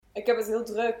Ik heb het heel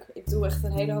druk. Ik doe echt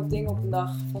een hele hoop dingen op een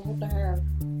dag. Van hop naar her.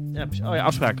 Ja,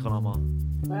 afspraken gewoon allemaal.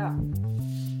 Ja.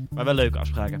 Maar wel leuke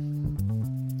afspraken.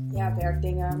 Ja,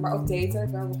 werkdingen. Maar ook daten.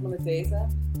 Ik ben begonnen met daten.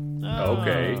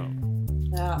 Oké.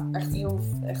 Ja,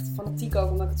 echt fanatiek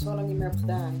ook, omdat ik het zo lang niet meer heb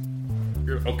gedaan.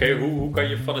 Oké, hoe kan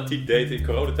je fanatiek daten in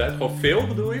coronatijd? Gewoon veel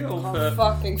bedoel je? Of, Gewoon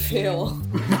fucking veel.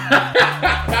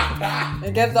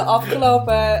 Ik heb de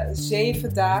afgelopen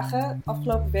 7 dagen,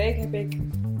 afgelopen week heb ik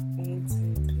 1, 2,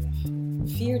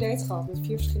 3, 4 dates gehad met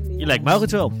 4 verschillende jongens. Je lijkt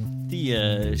Maurits wel. Die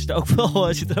zit er ook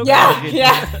wel zit er ook Ja, in.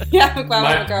 ja, we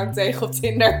kwamen elkaar ook tegen op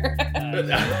Tinder.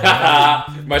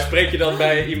 Maar spreek je dat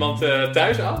bij iemand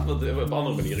thuis af? Want op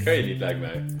andere manieren kan je niet, lijkt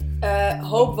mij.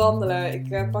 Hoop wandelen.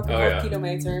 Ik pak een hoop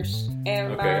kilometers.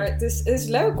 Maar het is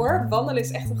leuk hoor. Wandelen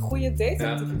is echt een goede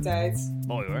dateactiviteit. Ja.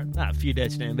 Mooi hoor. Nou, 4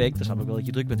 dates in 1 week. Dan snap ik wel dat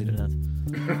je druk bent inderdaad.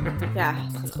 Ja,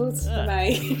 het gaat goed bij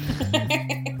mij.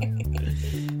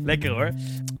 Lekker hoor.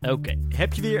 Oké.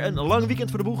 Heb je weer een lang weekend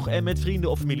voor de boeg en met vrienden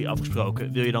of familie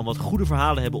afgesproken? Wil je dan wat goede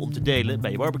verhalen hebben om te delen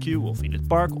bij je barbecue of in het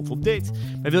park of op date?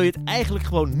 Maar wil je het eigenlijk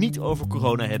gewoon niet over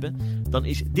corona hebben? Dan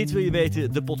is Dit Wil Je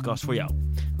Weten de podcast voor jou.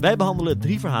 Wij behandelen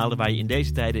 3 verhalen waar je in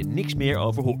deze tijden niks meer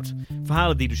over hoort.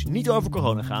 Verhalen die dus niet over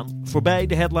corona gaan, voorbij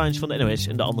de headlines van de NOS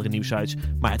en de andere nieuwssites,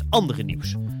 maar het andere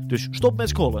nieuws. Dus stop met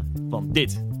scrollen, want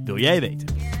dit wil jij weten.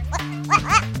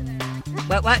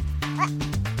 What?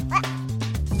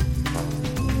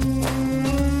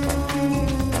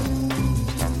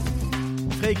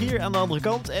 Freek hier aan de andere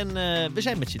kant en we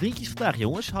zijn met z'n drietjes vandaag,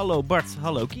 jongens. Hallo Bart,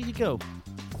 hallo Kiriko.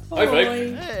 Hoi Freek.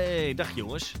 Hey, dag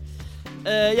jongens.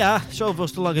 Zoveel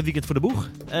is te lang een weekend voor de boeg.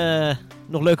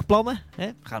 Nog leuke plannen? Hè?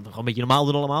 We gaan het gewoon een beetje normaal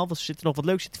doen allemaal. Zit er nog wat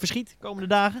leuks in te verschiet de komende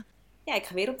dagen? Ja, ik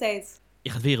ga weer op date. Je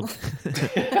gaat weer op.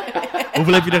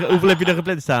 Hoeveel heb je er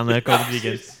gepland staan komend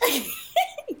weekend?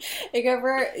 Ik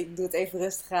doe het even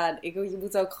rustig aan. Je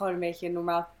moet ook gewoon een beetje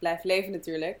normaal blijven leven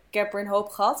natuurlijk. Ik heb er een hoop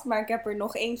gehad, maar ik heb er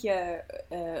nog eentje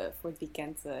voor het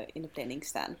weekend in de planning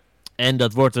staan. En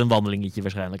dat wordt een wandelingetje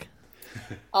waarschijnlijk.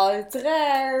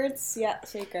 Uiteraard, ja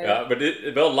zeker. Ja, maar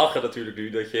wel lachen natuurlijk nu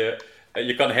dat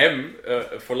je kan hem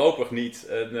voorlopig niet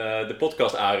de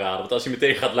podcast aanraden. Want als hij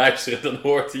meteen gaat luisteren, dan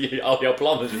hoort hij al jouw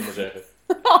plannen, zullen we maar zeggen.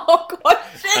 Oh god,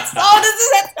 shit. Oh, dit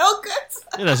is echt heel kut.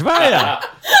 Ja, dat is waar, ja.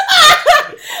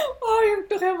 Oh, hier heb ik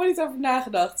nog helemaal niet over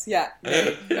nagedacht. Ja,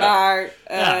 nee.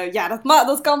 Maar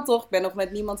dat kan toch. Ik ben nog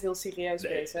met niemand heel serieus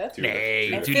bezig.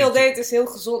 Nee, en veel daten is heel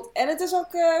gezond. En het is ook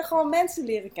gewoon mensen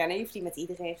leren kennen. Je hoeft niet met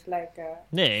iedereen gelijk...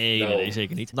 Nee,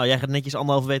 zeker niet. Nou, jij gaat netjes 1,5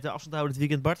 meter afstand houden dit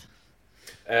weekend, Bart?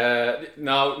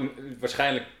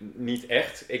 Waarschijnlijk niet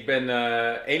echt. Ik ben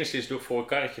enigszins voor een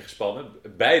karretje gespannen.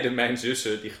 Beide mijn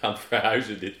zussen die gaan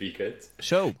verhuizen dit weekend.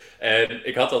 Zo. En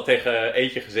ik had al tegen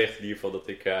eentje gezegd in ieder geval dat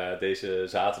ik deze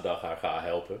zaterdag haar ga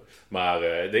helpen. Maar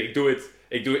ik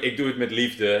doe het met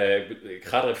liefde. Ik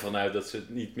ga er even vanuit dat ze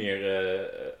niet meer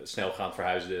snel gaan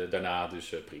verhuizen daarna.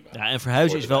 Dus prima. Ja, en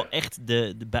verhuizen is wel echt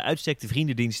de bij uitstek de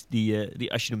vriendendienst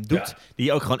die als je hem doet, die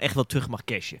je ook gewoon echt wel terug mag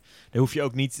cashen. Daar hoef je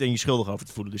ook niet je schuldig over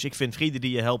te voelen. Dus ik vind vrienden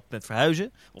die je helpt met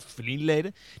verhuizen, of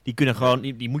familieleden,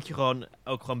 die moet je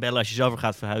ook gewoon bellen als je zelf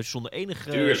gaat verhuizen zonder enig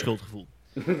schuldgevoel.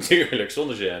 Tuurlijk,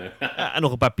 zonder gêne. Ja, en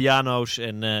nog een paar piano's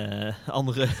en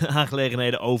andere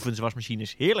aangelegenheden, ovens,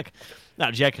 wasmachines. Heerlijk. Nou,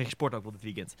 dus jij krijgt sport ook wel dit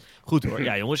weekend. Goed hoor,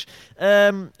 ja jongens.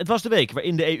 Het was de week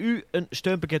waarin de EU een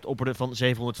steunpakket opperde van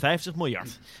 750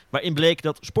 miljard. Waarin bleek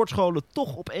dat sportscholen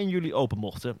toch op 1 juli open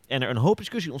mochten. En er een hoop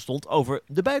discussie ontstond over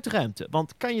de buitenruimte.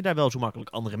 Want kan je daar wel zo makkelijk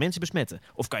andere mensen besmetten?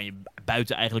 Of kan je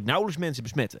buiten eigenlijk nauwelijks mensen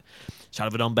besmetten?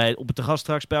 Zouden we dan op het terras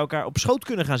straks bij elkaar op schoot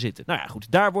kunnen gaan zitten? Nou ja,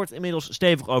 goed. Daar wordt inmiddels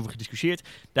stevig over gediscussieerd.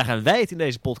 Daar gaan wij het in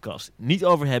deze podcast niet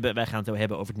over hebben. Wij gaan het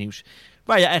hebben over het nieuws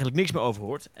waar je eigenlijk niks meer over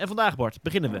hoort. En vandaag, Bart,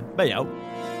 beginnen we bij jou.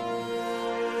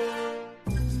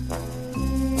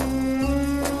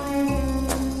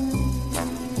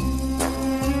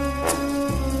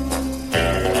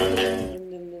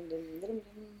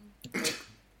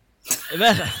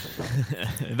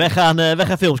 Wij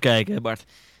gaan films kijken, Bart.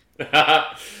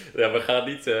 Ja, we gaan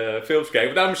niet films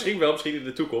kijken. Nou, misschien in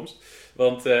de toekomst.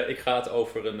 Want ik ga het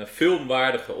over een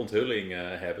filmwaardige onthulling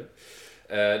hebben.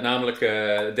 Namelijk,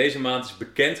 deze maand is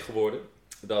bekend geworden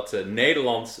dat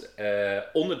Nederland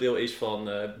onderdeel is van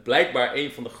blijkbaar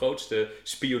een van de grootste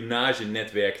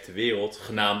spionagenetwerken ter wereld,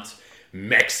 genaamd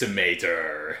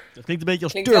Maximator. Dat klinkt een beetje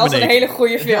als Klinkt Terminator. als een hele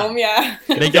goede film, ja.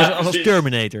 Klinkt als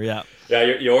Terminator, ja. Ja,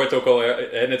 je hoort ook al,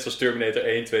 net zoals Terminator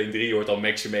 1, 2 en 3, je hoort al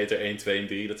Maximator 1, 2 en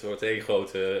 3. Dat wordt één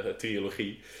grote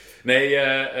trilogie. Nee,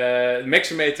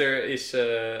 Maximator is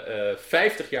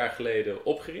 50 jaar geleden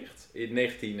opgericht, in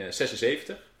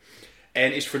 1976.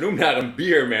 En is vernoemd naar een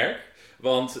biermerk.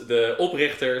 Want de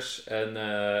oprichters,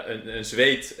 een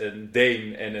Zweed, een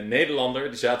Deen en een Nederlander,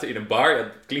 die zaten in een bar. Ja,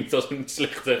 dat klinkt als een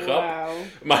slechte grap. Wauw.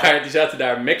 Maar die zaten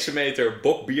daar Maximeter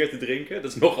bokbier te drinken.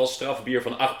 Dat is nogal strafbier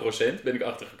van 8%, ben ik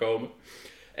achtergekomen.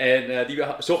 En die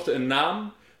zochten een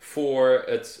naam voor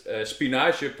het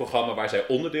spionageprogramma waar zij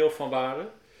onderdeel van waren.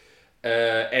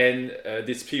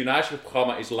 Dit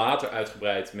spionageprogramma is later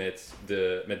uitgebreid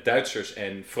met Duitsers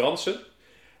en Fransen.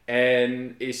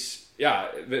 En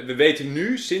we weten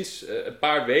nu sinds een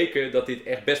paar weken dat dit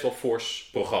echt best wel fors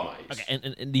programma is.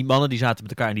 Okay, en die mannen die zaten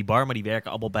met elkaar in die bar, maar die werken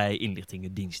allemaal bij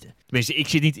inlichtingendiensten. Tenminste,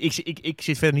 ik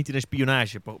zit verder niet in een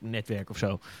spionagenetwerk of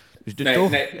zo. Dus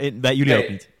toch? Nee. Bij jullie ook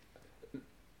niet?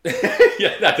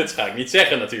 Ja, nou, dat ga ik niet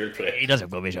zeggen natuurlijk, Freek. Nee, dat is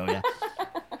ook wel weer zo, ja.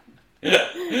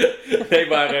 Nee,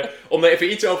 maar om er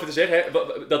even iets over te zeggen.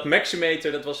 Dat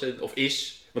Maximeter, dat was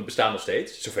is, want het bestaat nog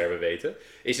steeds, zover we weten,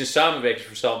 is een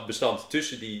samenwerkingsbestand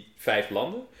tussen die 5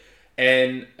 landen.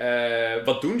 En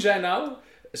wat doen zij nou?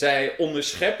 Zij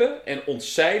onderscheppen en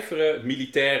ontcijferen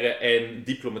militaire en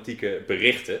diplomatieke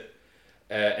berichten.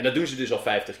 En dat doen ze dus al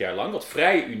 50 jaar lang, wat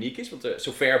vrij uniek is. Want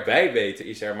zover wij weten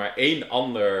is er maar 1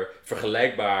 ander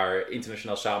vergelijkbaar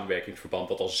internationaal samenwerkingsverband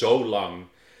wat al zo lang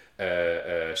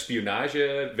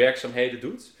spionagewerkzaamheden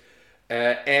doet.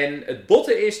 En het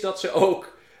botte is dat ze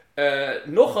ook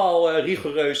nogal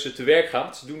rigoureus te werk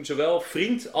gaan. Ze doen zowel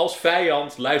vriend als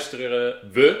vijand luisteren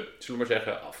we, zullen we maar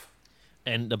zeggen, af.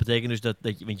 En dat betekent dus dat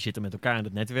je, want je zit er met elkaar in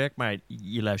het netwerk, maar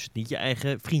je luistert niet je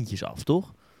eigen vriendjes af,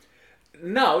 toch?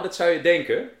 Nou, dat zou je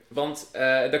denken. Want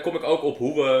daar kom ik ook op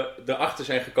hoe we erachter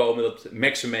zijn gekomen dat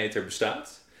Maximeter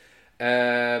bestaat.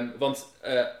 Want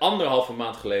 1,5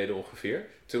 maand geleden ongeveer,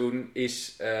 toen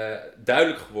is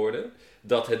duidelijk geworden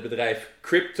dat het bedrijf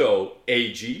Crypto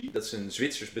AG, dat is een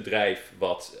Zwitsers bedrijf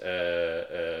wat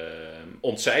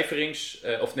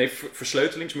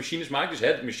versleutelingsmachines maakt.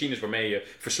 Dus machines waarmee je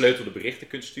versleutelde berichten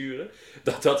kunt sturen.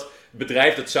 Dat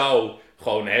bedrijf, dat zou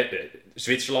gewoon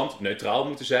Zwitserland neutraal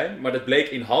moeten zijn. Maar dat bleek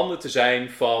in handen te zijn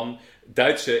van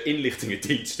Duitse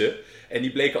inlichtingendiensten. En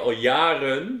die bleken al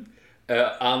jaren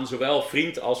aan zowel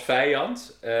vriend als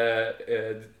vijand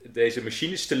deze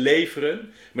machines te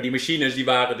leveren. Maar die machines die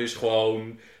waren dus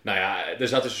gewoon, er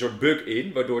zat dus een soort bug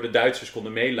in, waardoor de Duitsers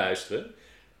konden meeluisteren.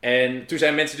 En toen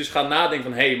zijn mensen dus gaan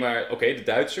nadenken van, oké, de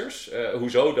Duitsers,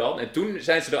 hoezo dan? En toen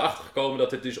zijn ze erachter gekomen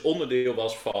dat het dus onderdeel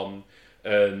was van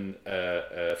een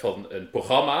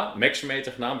programma,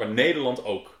 Maximeter genaamd, waar Nederland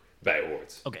ook bij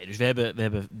hoort. Oké, dus we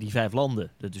hebben die 5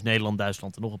 landen, dus Nederland,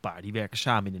 Duitsland en nog een paar, die werken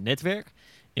samen in een netwerk.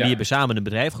 En die hebben samen een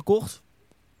bedrijf gekocht,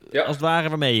 als het ware,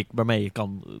 waarmee je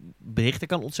berichten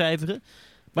kan ontcijferen.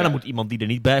 Maar dan moet iemand die er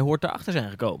niet bij hoort erachter zijn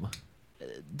gekomen.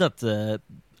 Dat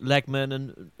lijkt me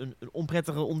een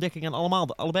onprettige ontdekking aan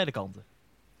allebei de kanten.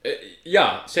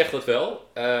 Ja, zeg dat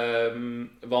wel.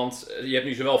 Want je hebt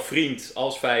nu zowel vriend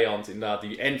als vijand inderdaad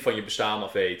die en van je bestaan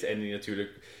af weet en die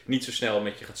natuurlijk niet zo snel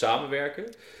met je gaat samenwerken.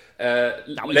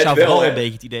 Ik zou vooral een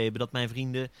beetje het idee hebben dat mijn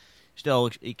vrienden... Stel,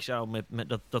 ik zou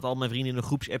dat al mijn vrienden in een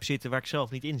groepsapp zitten waar ik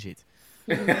zelf niet in zit.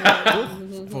 Toch?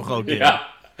 Voor een groot deel. Ja.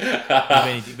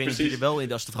 Ik weet niet wie er wel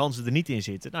in, als de Fransen er niet in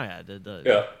zitten. Nou ja,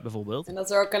 bijvoorbeeld. En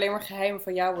dat er ook alleen maar geheimen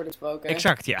van jou worden gesproken.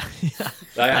 Exact, ja.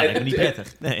 Dat lijkt me niet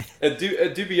prettig. Nee.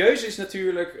 Het dubieuze is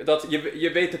natuurlijk dat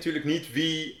je weet natuurlijk niet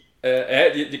wie...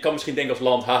 je kan misschien denken als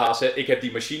land, haha, ik heb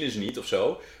die machines niet of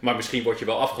zo. Maar misschien word je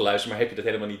wel afgeluisterd, maar heb je dat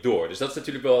helemaal niet door. Dus dat is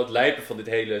natuurlijk wel het lijpen van dit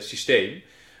hele systeem.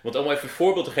 Want om even een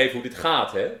voorbeeld te geven hoe dit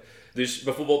gaat. Dus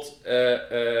bijvoorbeeld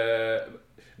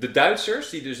de Duitsers,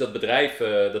 die dus dat bedrijf,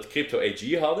 dat Crypto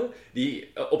AG hadden,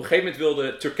 die op een gegeven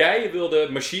moment Turkije wilde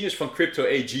machines van Crypto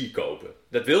AG kopen.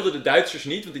 Dat wilden de Duitsers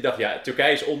niet, want die dachten,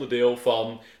 Turkije is onderdeel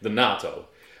van de NATO.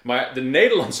 Maar de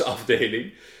Nederlandse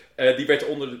afdeling, die werd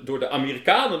door de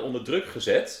Amerikanen onder druk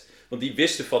gezet, want die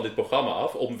wisten van dit programma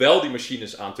af, om wel die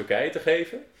machines aan Turkije te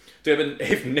geven. Toen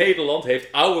heeft Nederland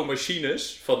oude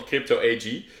machines van Crypto AG,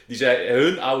 die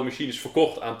hun oude machines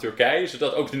verkocht aan Turkije,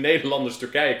 zodat ook de Nederlanders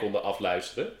Turkije konden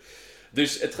afluisteren.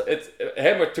 Dus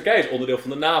maar Turkije is onderdeel van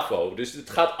de NAVO, dus het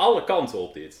gaat alle kanten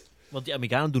op dit. Want die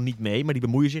Amerikanen doen niet mee, maar die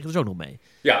bemoeien zich dus ook nog mee.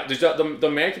 Ja, dus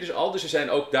dan merk je dus al, dus er zijn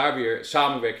ook daar weer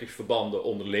samenwerkingsverbanden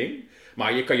onderling.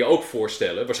 Maar je kan je ook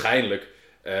voorstellen, waarschijnlijk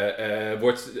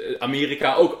wordt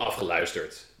Amerika ook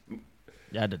afgeluisterd.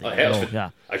 Ja, dat denk ik wel,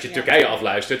 ja. Als je Turkije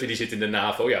afluistert en die zit in de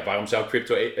NAVO, waarom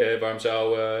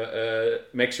zou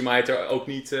Maximeter ook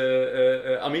niet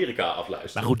Amerika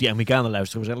afluisteren? Maar goed, die Amerikanen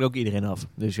luisteren waarschijnlijk ook iedereen af.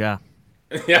 Dus ja.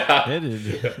 Ja.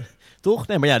 Toch?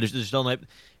 Nee, maar ja, dus dan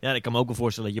ik kan me ook wel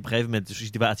voorstellen dat je op een gegeven moment een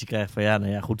situatie krijgt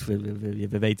van goed,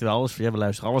 we weten alles, we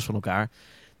luisteren alles van elkaar.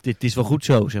 Dit is wel goed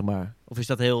zo, zeg maar. Of is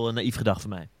dat heel naïef gedacht van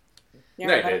mij? Ja,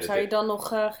 maar waarom zou je dan nog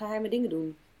geheime dingen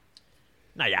doen?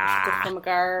 Nou Als je toch ja, van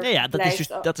elkaar nee, ja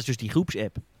blijft. dat is dus die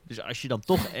groepsapp. Dus als je dan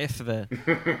toch even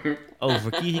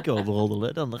over Kiriko wil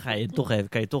roddelen, dan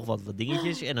kan je toch wat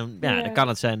dingetjes. En dan kan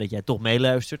het zijn dat jij toch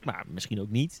meeluistert, maar misschien ook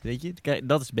niet. Weet je? Kijk,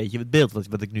 dat is een beetje het beeld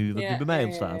wat nu bij mij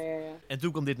ontstaat. Ja. En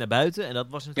toen kwam dit naar buiten en dat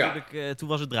was natuurlijk, toen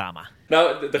was het drama.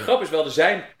 Nou, de grap is wel, er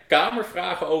zijn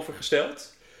kamervragen over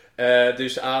gesteld.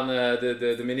 Dus aan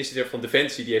de minister van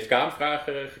Defensie, die heeft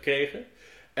kamervragen gekregen.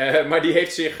 Maar die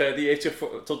heeft zich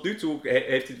tot nu toe heeft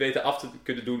hij het weten af te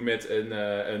kunnen doen met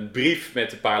een brief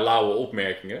met een paar lauwe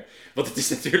opmerkingen. Want het is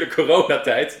natuurlijk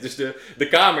coronatijd, dus de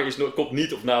Kamer komt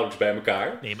niet of nauwelijks bij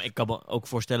elkaar. Nee, maar ik kan me ook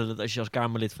voorstellen dat als je als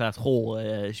Kamerlid vraagt,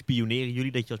 spioneren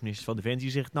jullie? Dat je als minister van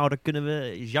Defensie zegt, nou,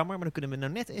 is jammer, maar daar kunnen we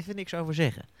nou net even niks over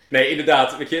zeggen. Nee,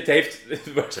 inderdaad. Weet je,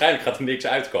 waarschijnlijk gaat er niks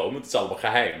uitkomen, want het is allemaal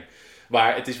geheim.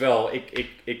 Maar het is wel,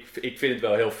 ik vind het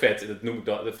wel heel vet. En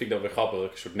dat vind ik dan weer grappig, dat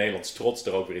ik een soort Nederlands trots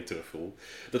er ook weer in terugvoel.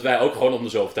 Dat wij ook gewoon om de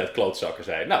zoveel tijd klootzakken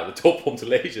zijn. Nou, de top om te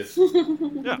lezen.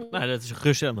 Ja, nou, dat is een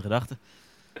geruststellende gedachte.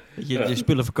 Dat je de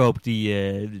spullen verkoopt dus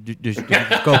je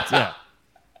verkoopt,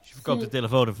 Dus je verkoopt de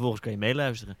telefoon en vervolgens kan je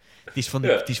meeluisteren. Het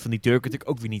is van die Turken natuurlijk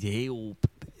ook weer niet heel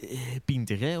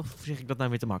pinter, hè? Of zeg ik dat nou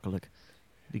weer te makkelijk?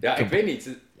 Ik weet niet.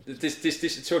 Het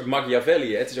is een soort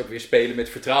Machiavelli. Hè? Het is ook weer spelen met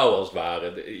vertrouwen als het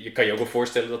ware. Je kan je ook wel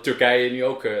voorstellen dat Turkije nu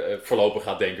ook voorlopig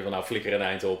gaat denken van nou flikker een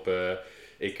eind op.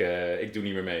 Ik doe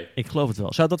niet meer mee. Ik geloof het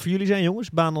wel. Zou dat voor jullie zijn, jongens?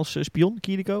 Baan als spion,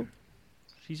 Kiriko?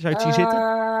 Zou je het zien zitten?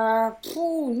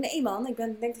 Nee man, ik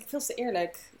denk dat ik veel te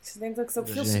eerlijk. Ik denk dat ik het ook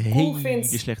veel Dat te is cool een vind.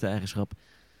 hele slechte eigenschap.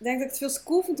 Ik denk dat ik het veel te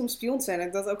cool vind om spion te zijn. En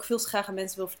ik dat ook veel te graag aan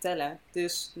mensen wil vertellen.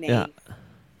 Dus nee. Ja.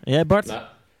 En jij, Bart?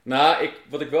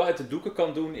 Wat ik wel uit de doeken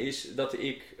kan doen is dat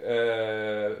ik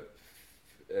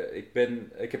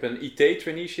heb een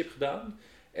IT-traineeship gedaan.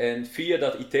 En via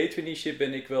dat IT-traineeship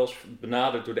ben ik wel eens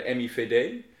benaderd door de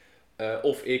MIVD.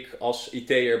 Of ik als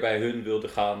IT'er bij hun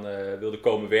wilde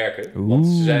komen werken. Want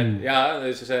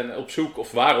ze zijn op zoek,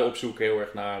 of waren op zoek heel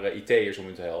erg naar IT'ers om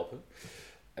hun te helpen.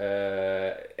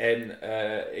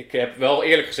 Ik heb wel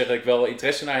eerlijk gezegd dat ik wel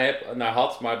interesse naar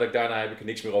had, maar daarna heb ik er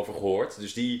niks meer over gehoord.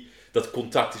 Dus dat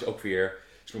contact is ook weer,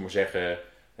 ik moet maar zeggen,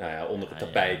 onder het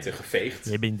tapijt geveegd.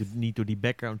 Je bent niet door die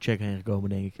background check heen gekomen,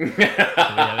 denk ik. Ze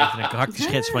hebben even een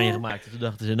karakterschets van je gemaakt. En toen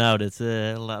dachten ze, nou,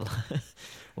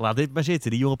 laat dit maar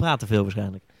zitten. Die jongen praten veel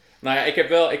waarschijnlijk. Nou ja,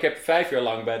 ik heb 5 jaar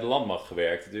lang bij de landmacht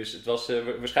gewerkt. Dus het was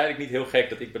waarschijnlijk niet heel gek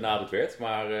dat ik benaderd werd.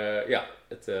 Maar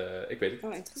ik weet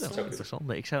het. Interessant.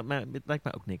 Nee, maar het lijkt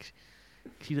mij ook niks.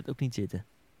 Ik zie dat ook niet zitten.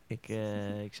 Ik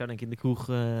zou denk ik in de kroeg,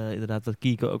 inderdaad wat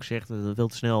Kiko ook zegt, dat veel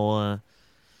te snel een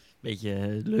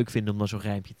beetje leuk vinden om dan zo'n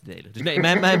rijmpje te delen. Dus nee,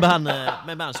 mijn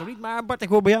baan zo niet. Maar Bart, ik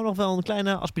hoor bij jou nog wel een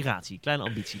kleine aspiratie, kleine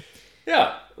ambitie.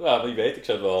 Ja, nou, wie weet. Ik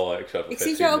zou het wel Ik zie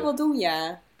het jou ook wel doen,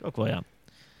 ja. Ook wel, ja.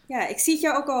 Ja, ik zie het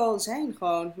jou ook al zijn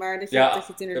gewoon. Maar dat je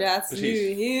het inderdaad nu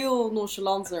heel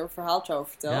nonchalant er een verhaaltje over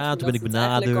vertelt. Ja, toen ben ik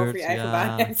benaderd. Over je eigen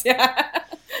baan hebt, ja.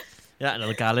 Ja, en dan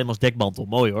een KLM als dekmantel.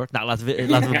 Mooi hoor. Nou, laten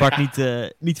we Bart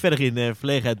niet verder in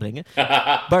verlegenheid brengen.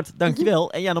 Bart,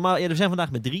 dankjewel. En ja, normaal, we zijn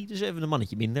vandaag met 3, dus even een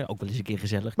mannetje minder. Ook wel eens een keer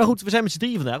gezellig. Maar goed, we zijn met z'n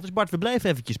 3 vandaag. Dus Bart, we blijven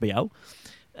eventjes bij jou.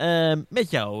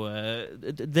 Met jou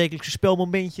het wekelijkse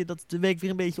spelmomentje dat de week weer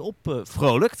een beetje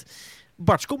opvrolijkt.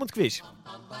 Bart's comment quiz.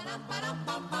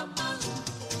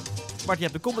 Bart, je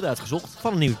hebt een comment uitgezocht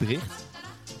van een nieuwsbericht.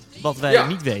 Wat wij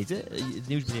niet weten. Het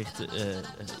nieuwsbericht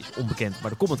is onbekend,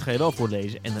 maar de comment ga je wel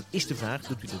voorlezen. En dan is de vraag,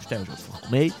 doet u dus thuis ook vooral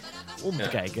mee, om te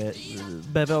kijken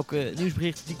bij welke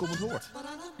nieuwsbericht die comment hoort.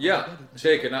 Ja,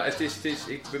 zeker. Nou,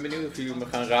 ik ben benieuwd of jullie me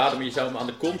gaan raden, maar je zou hem aan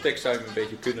de context een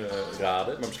beetje kunnen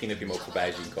raden. Maar misschien heb je hem ook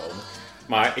voorbij zien komen.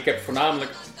 Maar ik heb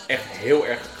voornamelijk echt heel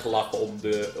erg gelachen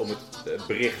om het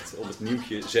bericht, om het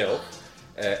nieuwtje zelf.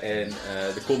 En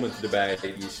de comment erbij,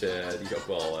 die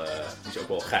is ook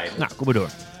wel geinig. Nou, kom maar door.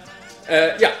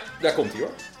 Daar komt hij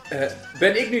hoor.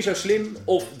 Ben ik nu zo slim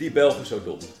of die Belgen zo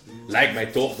dom? Lijkt mij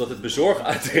toch dat het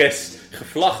bezorgadres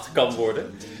gevlacht kan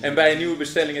worden en bij een nieuwe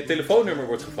bestelling een telefoonnummer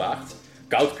wordt gevraagd.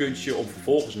 Koud kunstje om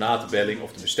vervolgens na te bellen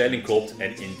of de bestelling klopt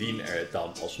en indien er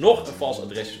dan alsnog een vals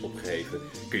adres is opgegeven,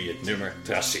 kun je het nummer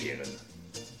traceren.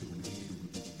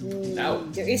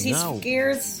 Er is iets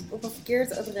verkeerd op een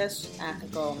verkeerd adres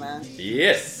aangekomen.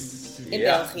 Yes! In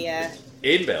België.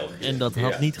 In België. En dat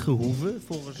had niet gehoeven,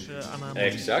 volgens Anna.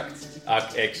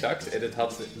 Exact. En het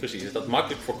had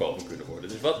makkelijk voorkomen kunnen worden.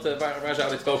 Dus waar zou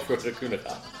dit over kunnen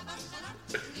gaan?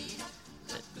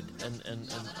 Een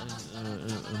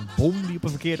bom die op een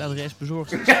verkeerd adres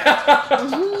bezorgd is.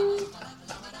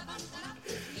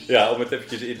 Ja, om het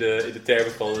eventjes in de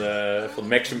termen van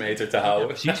Maximator te houden.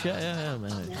 Ja, precies, ja.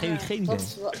 Geen idee.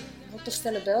 Wat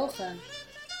bestellen Belgen?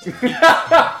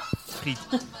 Schiet.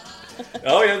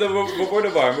 Oh ja, we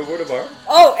worden warm.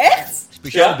 Oh, echt?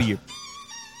 Speciaal bier.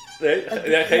 Nee,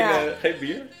 geen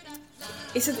bier.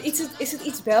 Is het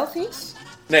iets Belgisch?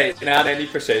 Nee,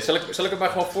 niet per se. Zal ik het maar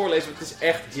gewoon voorlezen, want het is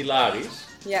echt hilarisch.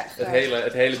 Ja,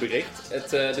 het hele bericht.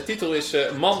 De titel is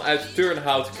Man uit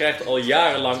Turnhout krijgt al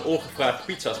jarenlang ongevraagd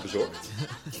pizza's bezorgd.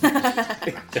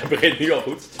 Dat begint nu al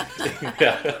goed.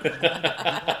 Ja.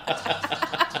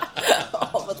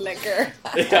 Oh, wat lekker.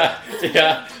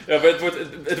 Ja, maar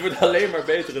het wordt alleen maar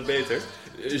beter en beter.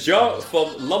 Jean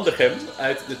van Landegem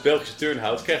uit het Belgische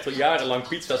Turnhout krijgt al jarenlang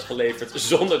pizza's geleverd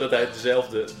zonder dat hij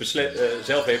dezelfde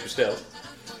zelf heeft besteld.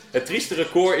 Het trieste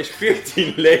record is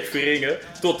 14 leveringen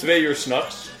tot 2 uur 's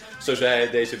nachts, zo zei hij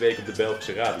deze week op de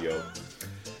Belgische radio.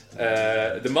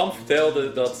 De man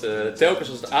vertelde dat telkens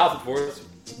als het avond wordt,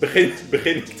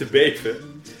 begin ik te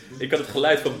beven. Ik kan het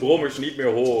geluid van brommers niet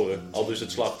meer horen, al dus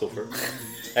het slachtoffer.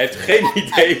 Hij heeft geen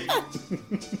idee.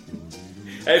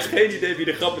 Hij heeft geen idee wie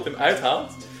de grap met hem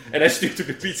uithaalt. En hij stuurt ook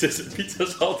de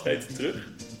pizza's altijd terug.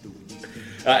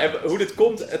 Ja, en hoe dit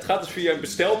komt, het gaat dus via een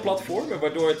bestelplatform,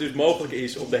 waardoor het dus mogelijk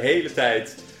is om de hele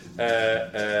tijd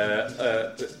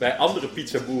bij andere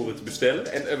pizzaboeren te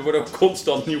bestellen. En er worden ook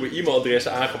constant nieuwe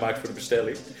e-mailadressen aangemaakt voor de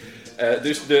bestelling.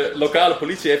 Dus de lokale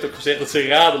politie heeft ook gezegd dat ze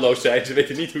radeloos zijn. Ze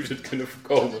weten niet hoe ze het kunnen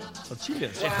voorkomen. Wat zielig,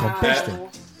 het is echt gewoon pesten.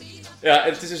 Ja,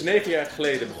 en het is dus 9 jaar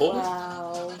geleden begonnen.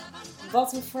 Wauw.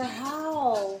 Wat een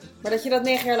verhaal. Maar dat je dat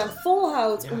 9 jaar lang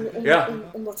volhoudt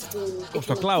om dat te doen. Kost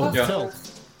wel klauw met geld.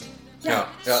 Ja,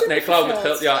 nee, klauw met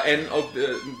geld. Ja, en ook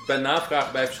bij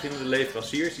navraag bij verschillende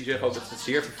leveranciers. Die zeggen ook dat ze het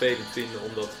zeer vervelend vinden.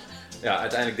 Omdat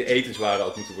uiteindelijk de etenswaren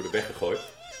ook moeten worden weggegooid.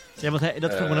 Ja, want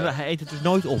hij eet het dus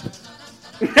nooit op.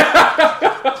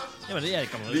 Ja, maar ik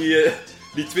kan wel...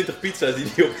 Die 20 pizza's die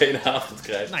hij op één avond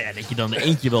krijgt. Nou ja, dat je dan er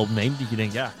eentje wel opneemt. Dat je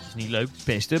denkt, ja, het is niet leuk,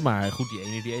 pesten. Maar goed, die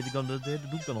ene die eet ik dan, dat doe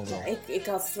ik dan al wel. Ja, ik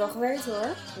had het wel geweten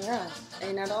hoor. Ja,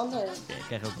 een naar de ander. Ja, ik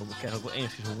krijg ook wel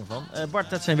enigszins honger van. Bart,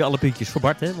 dat zijn weer alle puntjes voor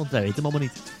Bart, hè? Want wij weten hem allemaal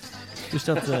niet. Dus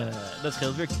dat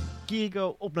scheelt weer.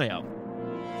 Kiriko, op naar jou.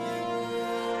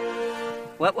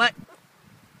 What? Yeah,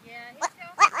 he's so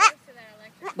close to that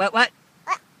electric.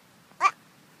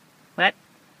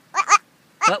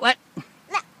 What?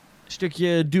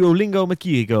 Stukje Duolingo met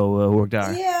Kiriko hoor ik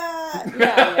daar.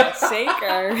 Ja,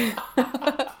 zeker.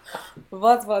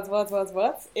 Wat.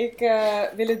 Ik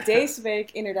wil het deze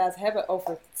week inderdaad hebben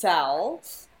over taal.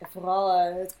 En vooral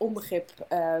het onbegrip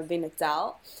binnen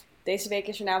taal. Deze week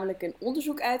is er namelijk een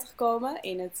onderzoek uitgekomen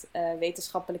in het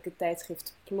wetenschappelijke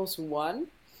tijdschrift PLOS ONE.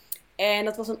 En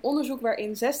dat was een onderzoek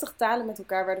waarin 60 talen met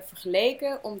elkaar werden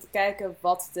vergeleken om te kijken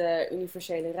wat de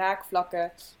universele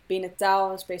raakvlakken binnen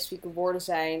taal en specifieke woorden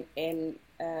zijn en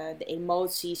de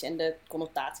emoties en de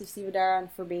connotaties die we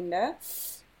daaraan verbinden.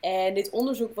 En dit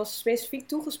onderzoek was specifiek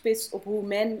toegespitst op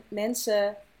hoe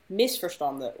mensen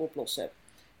misverstanden oplossen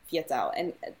via taal.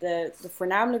 En de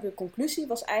voornamelijke conclusie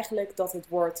was eigenlijk dat het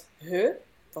woord he,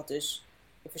 wat dus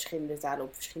in verschillende talen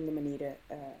op verschillende manieren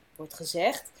wordt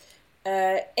gezegd,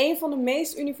 een van de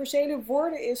meest universele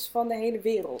woorden is van de hele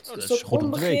wereld. Oh, dus dat is goed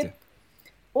om te weten.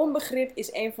 Onbegrip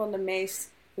is een van de meest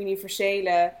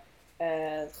universele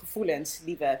gevoelens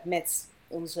die we met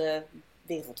onze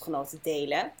wereldgenoten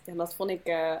delen. En dat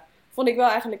vond ik wel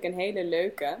eigenlijk een hele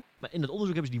leuke. Maar in dat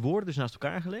onderzoek hebben ze die woorden dus naast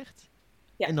elkaar gelegd.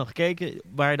 Ja. En dan gekeken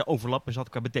waar de overlap in zat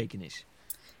qua betekenis.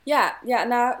 Ja,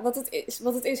 nou, wat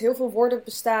het is, heel veel woorden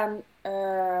bestaan.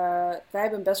 Wij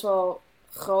hebben best wel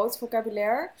groot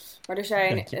vocabulaire, maar er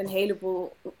zijn een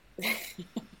heleboel.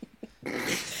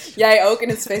 Jij ook in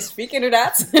het specifiek,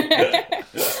 inderdaad.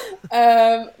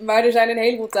 Maar er zijn een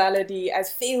heleboel talen die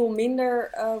uit veel minder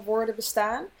woorden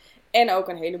bestaan. En ook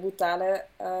een heleboel talen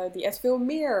die uit veel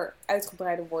meer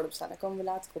uitgebreide woorden bestaan. Daar komen we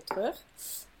later op terug.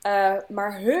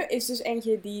 Maar he is dus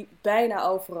eentje die bijna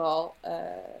overal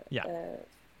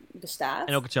bestaat.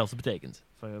 En ook hetzelfde betekent.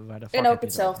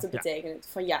 Betekent.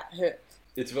 Van ja, he.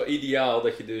 Het is wel ideaal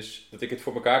dat ik het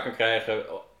voor elkaar kan krijgen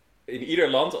in ieder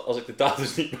land, als ik de taal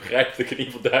dus niet begrijp, dat ik in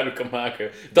ieder geval duidelijk kan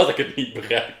maken dat ik het niet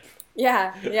begrijp.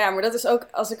 Ja, maar dat is ook,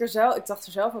 ik dacht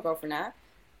er zelf ook over na.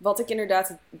 Wat ik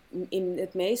inderdaad in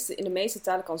de meeste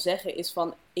talen kan zeggen is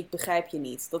van, ik begrijp je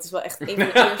niet. Dat is wel echt een van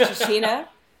de eerste zinnen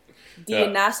die je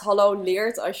naast hallo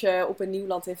leert als je op een nieuw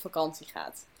land in vakantie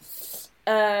gaat.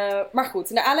 Maar goed,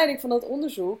 naar aanleiding van dat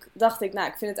onderzoek dacht ik,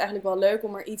 ik vind het eigenlijk wel leuk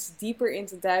om er iets dieper in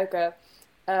te duiken.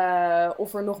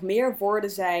 Of er nog meer woorden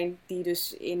zijn die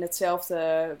dus in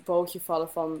hetzelfde bootje vallen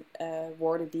van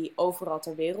woorden die overal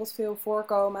ter wereld veel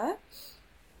voorkomen.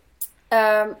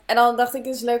 En dan dacht ik,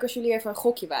 het is leuk als jullie even een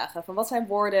gokje wagen. Van wat zijn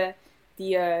woorden die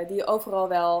je overal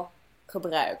wel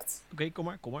gebruikt? Oké, kom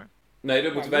maar. Nee,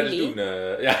 dat moeten wij dus jullie. doen.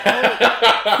 Ja.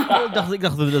 Ik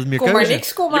dacht dat het meer Kom keuze. maar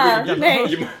niks, kom maar. Ja,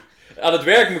 Nee. Aan het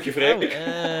werk moet je Freek.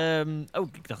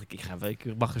 Ik dacht,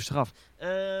 ik mag rustig af.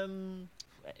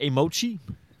 Emotie?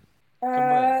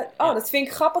 Dat vind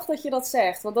ik grappig dat je dat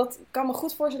zegt. Want dat kan me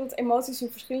goed voorstellen dat emoties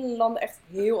in verschillende landen echt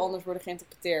heel anders worden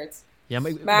geïnterpreteerd. Ja,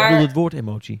 maar ik Maar- bedoel het woord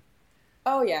emotie.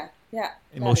 Oh ja.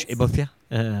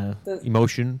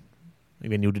 Emotion. Ik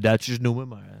weet niet hoe de Duitsers het noemen,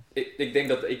 maar... Ik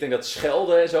denk dat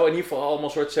schelden en zo in ieder geval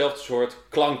allemaal hetzelfde soort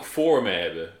klankvormen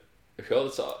hebben. Weet je wel?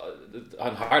 Dat is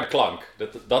een harde klank.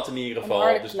 Dat in ieder geval.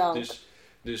 harde klank.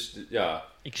 Dus ja.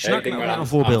 Ik snap denk maar naar aan- een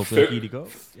voorbeeld, aan fuck. Kirico.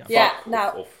 Ja. Ja, Fuck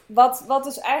nou, of Wat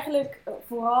dus eigenlijk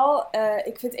vooral,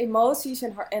 ik vind emoties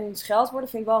en scheldwoorden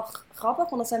vind ik wel grappig,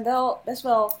 want dat zijn wel best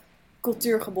wel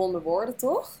cultuurgebonden woorden,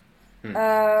 toch?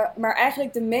 Maar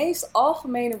eigenlijk de meest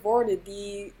algemene woorden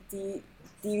die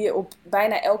je op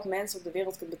bijna elk mens op de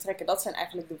wereld kunt betrekken, dat zijn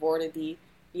eigenlijk de woorden die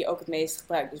je ook het meest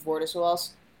gebruikt. Dus woorden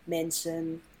zoals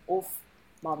mensen, of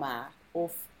mama,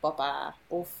 of papa,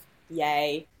 of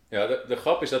jij. Ja, de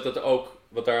grap is dat het ook,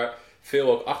 wat daar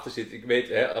veel ook achter zit. Ik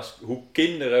weet,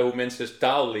 hoe mensen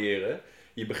taal leren.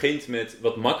 Je begint met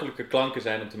wat makkelijke klanken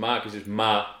zijn om te maken. Dus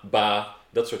ma, ba,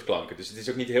 dat soort klanken. Dus het is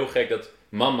ook niet heel gek dat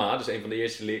mama, dus een van de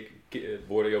eerste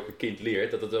woorden die ook een kind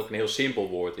leert, dat het ook een heel simpel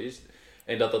woord is.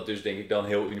 En dat dus denk ik dan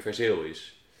heel universeel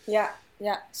is. Ja,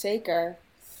 zeker.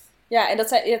 Ja, en het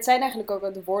zijn eigenlijk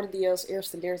ook de woorden die je als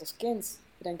eerste leert als kind,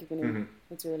 denk ik nu.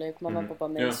 Natuurlijk. Mama, papa,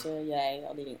 mensen, jij,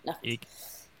 al die dingen. Nou, Ik.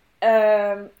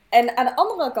 En aan de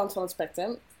andere kant van het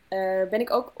spectrum ben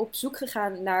ik ook op zoek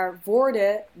gegaan naar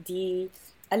woorden die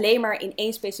alleen maar in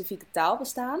één specifieke taal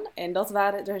bestaan. En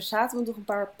er zaten nog een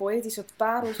paar poëtische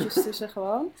pareltjes tussen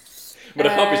gewoon. Maar de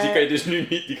grap is, die kan je dus nu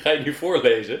niet, die ga je nu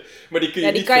voorlezen, maar die kun je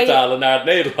Ja, die niet kan je- vertalen naar het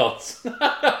Nederlands.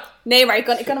 Nee, maar ik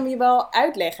kan hem je wel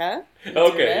uitleggen. Oké,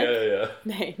 natuurlijk. ja.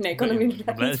 Nee, ik kan hem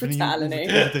inderdaad niet vertalen, nee.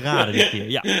 Te raden dit keer,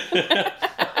 ja.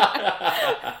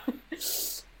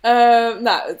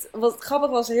 Wat grappig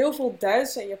was, heel veel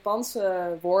Duitse en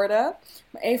Japanse woorden.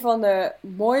 Maar een van de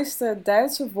mooiste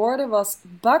Duitse woorden was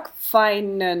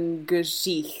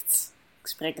Backpfeinengezicht. Ik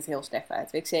spreek het heel slecht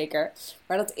uit, weet ik zeker.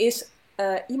 Maar dat is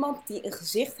iemand die een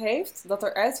gezicht heeft dat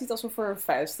eruit ziet alsof er een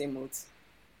vuist in moet.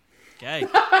 Kijk,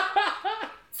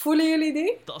 Voelen jullie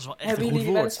die? dat is wel echt Hebben een goed jullie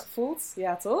die wel woord. eens gevoeld?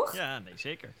 Ja, toch? Ja, nee,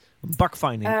 zeker. Een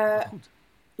bakfinding. Goed.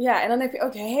 Ja, en dan heb je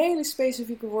ook hele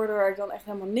specifieke woorden waar ik dan echt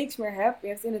helemaal niks meer heb. Je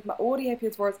hebt in het Maori heb je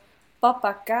het woord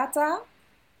papakata.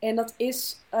 En dat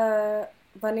is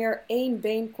wanneer één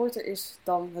been korter is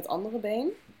dan het andere been.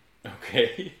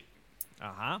 Oké.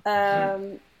 Aha.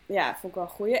 Ja, vond ik wel een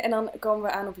goeie. En dan komen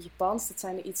we aan op het Japans. Dat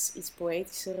zijn de iets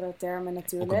poëtischere termen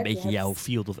natuurlijk. Ook een beetje jouw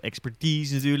field of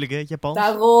expertise natuurlijk, hè, het Japans.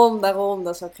 Daarom.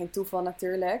 Dat is ook geen toeval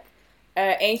natuurlijk.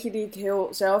 Eentje die ik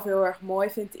zelf heel erg mooi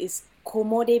vind is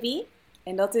komorebi.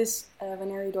 En dat is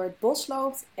wanneer je door het bos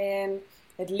loopt en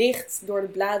het licht door de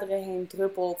bladeren heen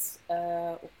druppelt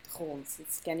op de grond.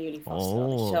 Dat kennen jullie vast wel.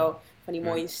 Dat je zo van die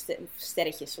mooie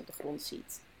sterretjes op de grond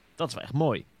ziet. Dat is wel echt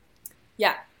mooi.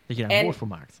 Ja. Dat je daar een woord voor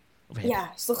maakt. Of hebt.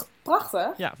 Ja, is toch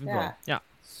prachtig? Ja, vind ik wel. Ja.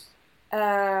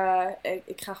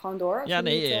 Ik ga gewoon door. Ja,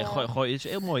 nee, gooi. Het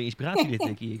is een heel mooie inspiratie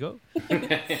dit, Kirico.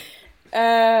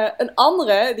 Een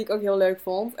andere die ik ook heel leuk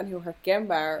vond en heel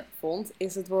herkenbaar vond,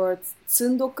 is het woord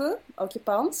tsundoku, ook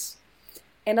Japans.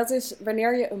 En dat is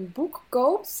wanneer je een boek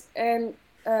koopt en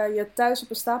je het thuis op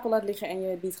een stapel laat liggen en je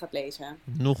het niet gaat lezen.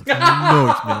 Nog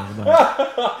nooit meegemaakt.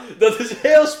 Dat is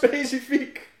heel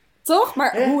specifiek. Toch?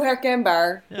 Maar hoe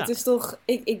herkenbaar? Ja. Het is toch,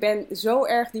 ik ben zo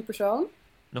erg die persoon.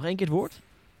 Nog één keer het woord?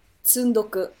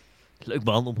 Tsundoku. Leuk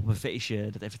man, om op een feestje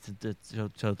dat even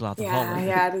zo te laten vallen.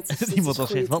 Ja, dit is Iemand al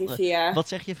goede zegt, trivia. wat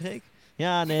zeg je, Freek?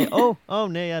 Ja, nee,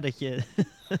 nee, ja, dat je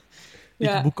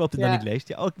een boek koopt en dan niet leest.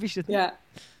 Ja, ik wist het niet. Ja.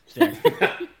 Sterk.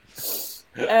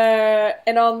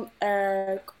 En dan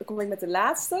kom ik met de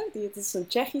laatste. Het is een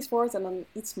Tsjechisch woord en een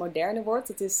iets moderner woord.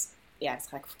 Het is, dat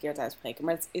ga ik verkeerd uitspreken,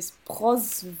 maar het is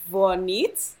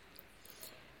prozvonit.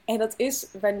 En dat is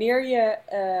wanneer je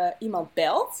iemand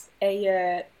belt en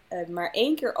je maar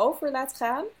 1 keer over laat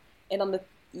gaan. En dan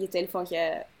je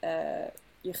telefoontje,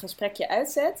 je gesprekje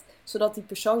uitzet. Zodat die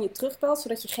persoon je terugbelt,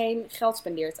 zodat je geen geld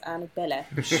spendeert aan het bellen.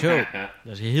 Zo,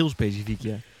 dat is heel specifiek,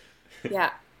 ja.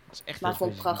 Ja, Dat is echt maar heel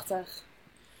vond ik specifiek. prachtig.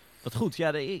 Wat goed, ja,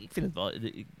 ik vind het wel.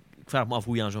 Ik vraag me af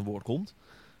hoe je aan zo'n woord komt.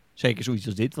 Zeker zoiets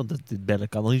als dit, want dit bellen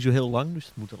kan nog niet zo heel lang, dus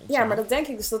het moet dan ontstaan. Ja, maar dat denk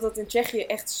ik dus dat in Tsjechië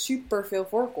echt super veel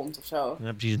voorkomt of zo.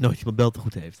 Ja, precies, dat nooit iemand belt te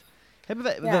goed heeft.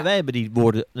 Wij hebben die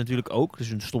woorden natuurlijk ook, dus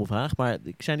een stomme vraag, maar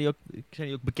zijn die ook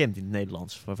bekend in het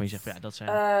Nederlands? Waarvan je zegt, van, ja, dat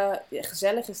zijn...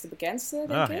 Gezellig is de bekendste,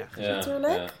 denk ik,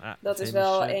 natuurlijk. Ja, dat is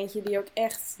wel eentje die ook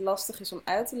echt lastig is om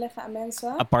uit te leggen aan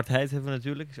mensen. Apartheid hebben we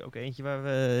natuurlijk, is ook eentje waar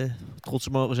we trots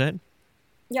op mogen zijn.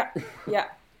 Ja.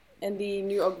 En die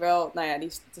nu ook wel,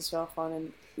 het is wel gewoon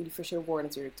een universeel woord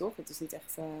natuurlijk, toch? Het is niet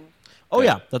echt...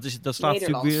 dat slaat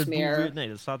natuurlijk weer... meer. Nee,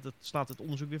 dat slaat het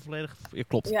onderzoek weer volledig... Ja,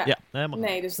 klopt. Ja. Ja, helemaal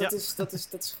nee, dus dat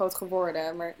is groot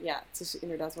geworden. Maar ja, het is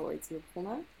inderdaad wel ooit hier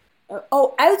begonnen.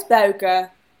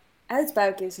 Uitbuiken.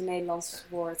 Uitbuiken is een Nederlands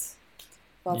woord.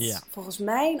 Wat volgens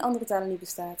mij in andere talen niet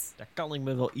bestaat. Daar kan ik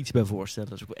me wel iets bij voorstellen.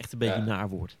 Dat is ook wel echt een beetje een naar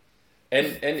woord.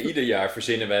 En ieder jaar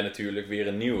verzinnen wij natuurlijk weer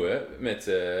een nieuwe. Met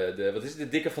de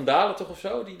dikke Vandalen toch of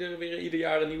zo? Die er weer ieder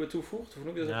jaar een nieuwe toevoegt? Hoe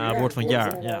noem je dat ook weer? Woord van het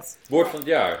jaar. Ja. Woord van het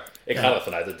jaar. Ik ga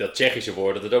ervan uit dat Tsjechische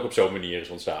woord, dat het ook op zo'n manier is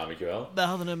ontstaan, weet je wel. We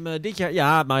hadden hem dit jaar...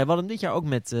 Ja, maar we hadden hem dit jaar ook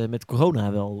met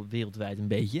corona wel wereldwijd een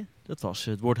beetje. Dat was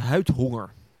het woord huidhonger.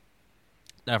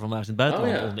 Daarvan waren ze in het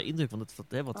buitenland onder de indruk van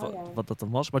wat dat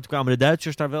dan was. Maar toen kwamen de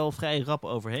Duitsers daar wel vrij rap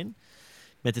overheen.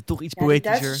 Met het toch iets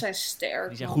poëtischer. De Duitsers zijn sterk.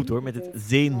 Die zijn goed hoor, met het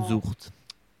zeenzoekt.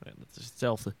 Ja, dat is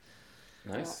hetzelfde.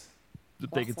 Nice. Dat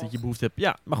betekent dat je behoefte hebt.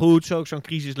 Ja, maar goed, zo'n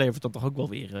crisis levert dan toch ook wel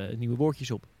weer nieuwe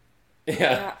woordjes op.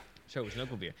 Ja. Zo is het ook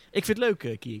wel weer. Ik vind het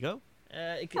leuk, Kiriko.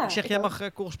 Ik zeg, jij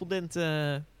mag correspondent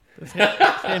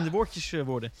vreemde woordjes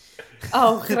worden.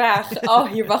 Oh, graag.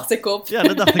 Oh, hier wacht ik op. Ja,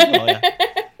 dat dacht ik wel, ja.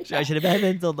 Dus als je erbij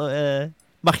bent, dan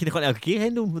mag je er gewoon elke keer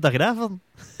heen doen. Wat dacht je daarvan?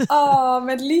 Oh,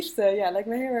 met liefde. Ja, lijkt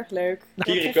me heel erg leuk.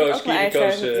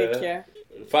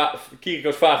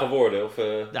 Kiriko's vage woorden. Of,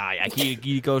 Nou ja,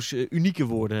 Kiriko's unieke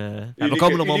woorden. We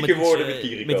komen nog wel met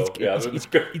Kiriko.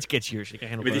 Iets catchiers. Ik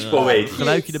krijg nog met iets een poëtisch.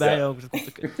 geluidje erbij ook.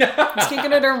 Misschien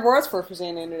kunnen we er een woord voor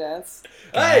verzinnen, inderdaad.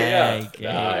 Kijk,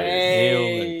 heel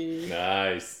leuk.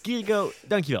 Nice. Kiriko,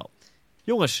 dankjewel.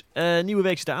 Jongens, nieuwe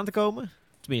week zit aan te komen.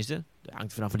 Tenminste, dat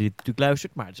hangt vanaf wanneer je natuurlijk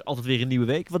luistert. Maar het is altijd weer een nieuwe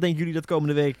week. Wat denken jullie dat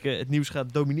komende week het nieuws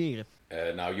gaat domineren?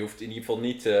 Je hoeft in ieder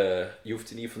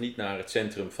geval niet naar het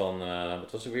centrum van,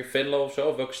 wat was het weer, Venlo of zo?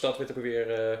 Of welke stad werd er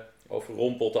weer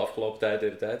overrompeld de afgelopen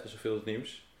tijd? Was er veel het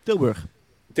nieuws? Tilburg?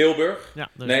 Ja,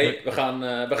 nee, we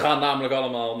gaan namelijk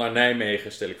allemaal naar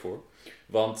Nijmegen, stel ik voor.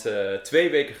 Want 2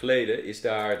 weken geleden is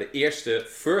daar de eerste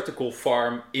vertical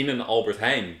farm in een Albert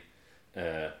Heijn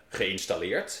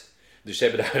geïnstalleerd. Dus ze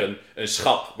hebben daar een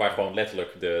schap waar gewoon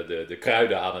letterlijk de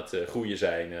kruiden aan het groeien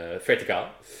zijn, verticaal.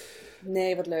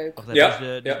 Nee, wat leuk.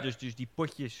 Dus die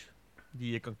potjes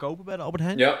die je kan kopen bij de Albert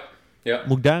Heijn? Ja.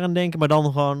 Moet ik daaraan denken, maar dan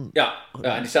gewoon... Ja,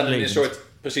 en die staan in een soort...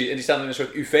 Precies, en die staan in een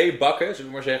soort UV-bakken, zullen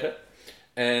we maar zeggen.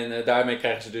 En daarmee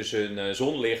krijgen ze dus hun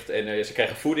zonlicht en ze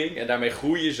krijgen voeding. En daarmee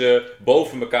groeien ze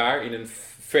boven elkaar in een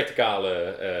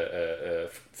verticale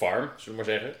farm, zullen we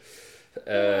maar zeggen.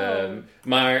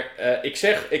 Maar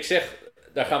ik zeg,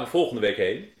 daar gaan we volgende week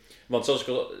heen. Want zoals ik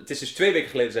al... Het is dus 2 weken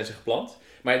geleden zijn ze geplant.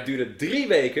 Maar het duurde 3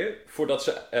 weken voordat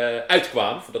ze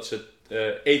uitkwamen. Voordat ze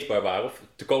eetbaar waren of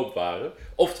te koop waren.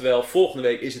 Oftewel, volgende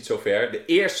week is het zover. De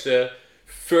eerste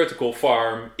vertical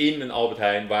farm in een Albert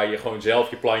Heijn. Waar je gewoon zelf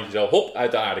je plantje zo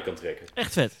uit de aarde kan trekken.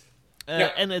 Echt vet.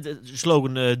 En het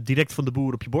slogan direct van de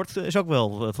boer op je bord is ook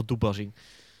wel van toepassing.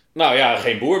 Nou ja,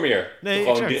 geen boer meer. Nee,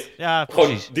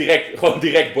 gewoon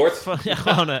direct bord.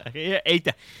 Gewoon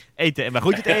eten.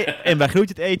 En waar groeit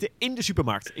het eten? In de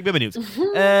supermarkt. Ik ben benieuwd.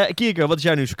 Kiriko, wat is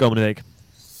jouw nieuws voor komende week?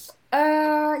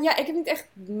 Ik heb niet echt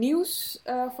nieuws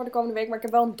voor de komende week, maar ik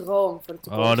heb wel een droom voor de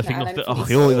toekomst. Oh, dat vind ik nog...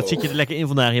 joh, wat zit je er lekker in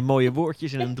vandaag? In mooie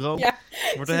woordjes en een droom. Ja,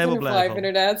 ik word er helemaal blij van.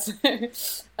 Inderdaad.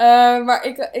 Maar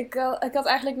ik had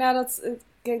eigenlijk nadat...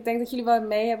 Ik denk dat jullie wel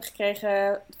mee hebben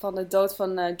gekregen van de dood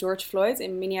van George Floyd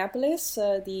in Minneapolis.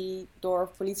 Die door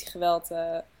politiegeweld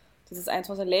tot het eind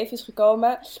van zijn leven is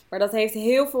gekomen. Maar dat heeft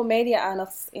heel veel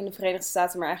media-aandacht in de Verenigde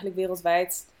Staten, maar eigenlijk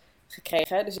wereldwijd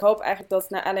gekregen. Dus ik hoop eigenlijk dat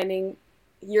naar aanleiding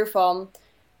hiervan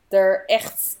er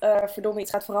echt verdomme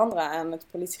iets gaat veranderen aan het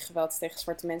politiegeweld tegen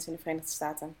zwarte mensen in de Verenigde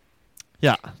Staten.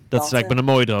 Ja, dat is eigenlijk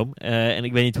een mooie droom. En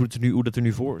ik weet niet hoe dat er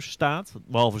nu voor staat.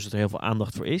 Behalve dat er heel veel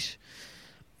aandacht voor is.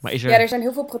 Maar is er... Ja, er zijn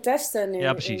heel veel protesten nu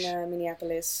in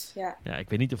Minneapolis. Ja, ik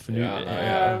weet niet of we nu...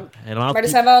 maar er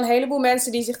zijn wel een heleboel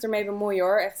mensen die zich ermee bemoeien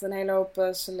hoor. Echt een hele hoop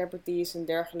celebrities en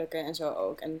dergelijke en zo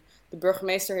ook. En de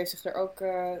burgemeester heeft zich er ook,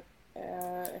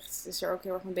 is er ook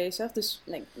heel erg mee bezig. Dus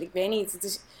nee, ik weet niet. Het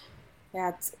is...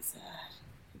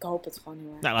 ik hoop het gewoon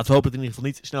heel erg. Nou, laten we hopen dat het in ieder geval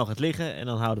niet snel gaat liggen. En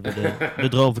dan houden we de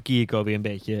droom van Kiriko weer een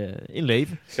beetje in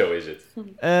leven. Zo is het.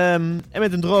 En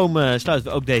met een droom sluiten we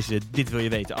ook deze Dit Wil Je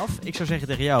Weten af. Ik zou zeggen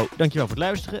tegen jou, dankjewel voor het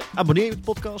luisteren. Abonneer je op de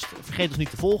podcast. Vergeet ons niet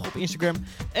te volgen op Instagram.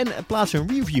 En plaats een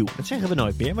review. Dat zeggen we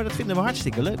nooit meer, maar dat vinden we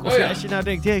hartstikke leuk. Als je nou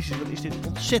denkt, jezus, wat is dit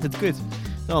ontzettend kut.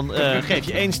 Dan geef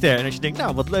je 1 ster. En als je denkt,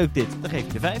 nou wat leuk dit, dan geef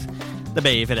je er 5. Dan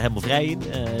ben je verder helemaal vrij in.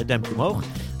 Duimpje omhoog.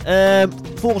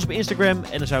 Volg ons op Instagram.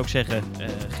 En dan zou ik zeggen,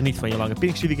 geniet van je lange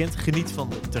Pinksterweekend. Geniet van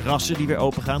de terrassen die weer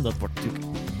open gaan. Dat wordt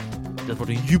natuurlijk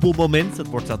een jubelmoment. Dat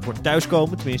wordt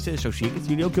thuiskomen, tenminste. Zo zie ik het.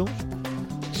 Jullie ook, jongens?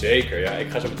 Zeker, ja.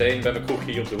 Ik ga zo meteen bij mijn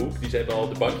kroegje hier op de hoek. Die hebben al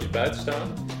de bankjes buiten staan.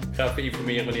 Ik ga even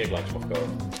informeren wanneer ik langs mag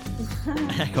komen.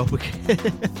 Ik hoop ik.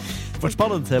 Het wordt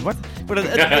spannend, Bart. Ik moet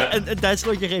een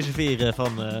tijdslotje reserveren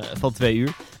van 2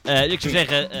 uur. Ik zou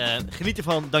zeggen, geniet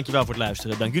ervan. Dankjewel voor het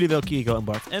luisteren. Dank jullie wel, Kiriko en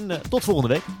Bart. En tot volgende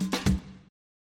week.